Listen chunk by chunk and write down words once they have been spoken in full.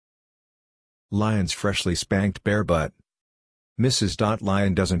Lion's freshly spanked bare butt.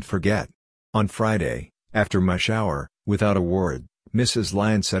 Mrs.Lion doesn't forget. On Friday, after my shower, without a word, Mrs.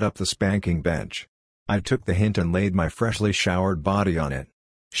 Lion set up the spanking bench. I took the hint and laid my freshly showered body on it.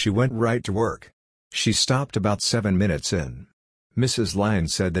 She went right to work. She stopped about 7 minutes in. Mrs. Lion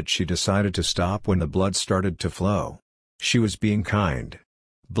said that she decided to stop when the blood started to flow. She was being kind.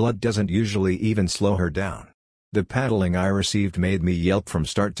 Blood doesn't usually even slow her down. The paddling I received made me yelp from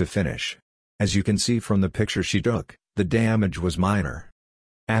start to finish. As you can see from the picture she took, the damage was minor.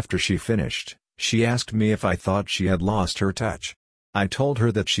 After she finished, she asked me if I thought she had lost her touch. I told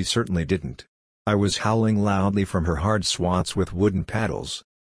her that she certainly didn't. I was howling loudly from her hard swats with wooden paddles.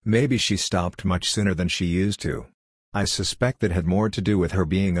 Maybe she stopped much sooner than she used to. I suspect it had more to do with her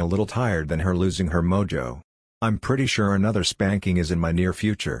being a little tired than her losing her mojo. I'm pretty sure another spanking is in my near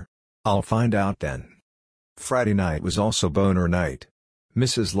future. I'll find out then. Friday night was also boner night.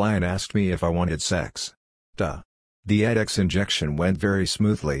 Mrs. Lion asked me if I wanted sex. Duh. The edX injection went very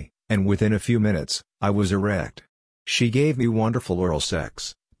smoothly, and within a few minutes, I was erect. She gave me wonderful oral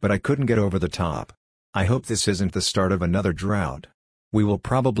sex, but I couldn't get over the top. I hope this isn't the start of another drought. We will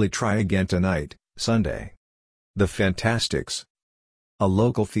probably try again tonight, Sunday. The Fantastics. A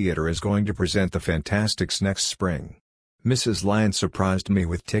local theater is going to present The Fantastics next spring. Mrs. Lion surprised me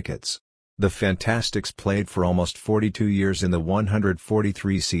with tickets. The Fantastics played for almost 42 years in the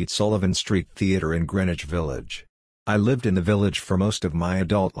 143-seat Sullivan Street Theatre in Greenwich Village. I lived in the village for most of my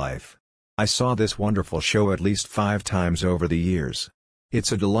adult life. I saw this wonderful show at least 5 times over the years.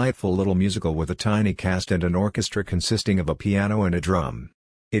 It's a delightful little musical with a tiny cast and an orchestra consisting of a piano and a drum.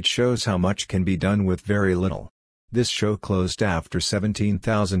 It shows how much can be done with very little. This show closed after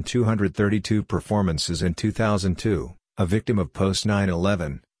 17,232 performances in 2002, a victim of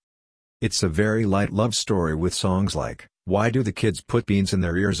post-9/11. It's a very light love story with songs like, "Why Do the Kids Put Beans in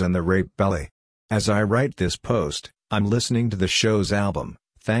Their Ears" and "The Rape Belly." As I write this post, I'm listening to the show's album,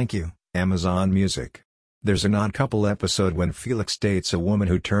 Thank You, Amazon Music. There's an odd couple episode when Felix dates a woman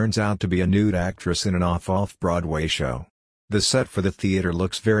who turns out to be a nude actress in an off-Broadway show. The set for the theater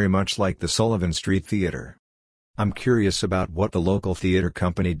looks very much like the Sullivan Street Theater. I'm curious about what the local theater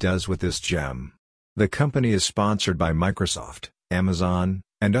company does with this gem. The company is sponsored by Microsoft, Amazon,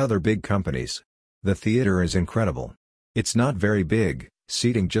 and other big companies. The theater is incredible. It's not very big,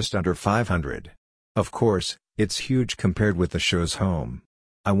 seating just under 500. Of course, it's huge compared with the show's home.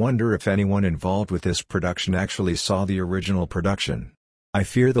 I wonder if anyone involved with this production actually saw the original production. I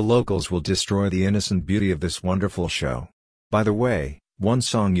fear the locals will destroy the innocent beauty of this wonderful show. By the way, one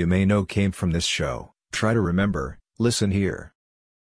song you may know came from this show. Try to remember. Listen here.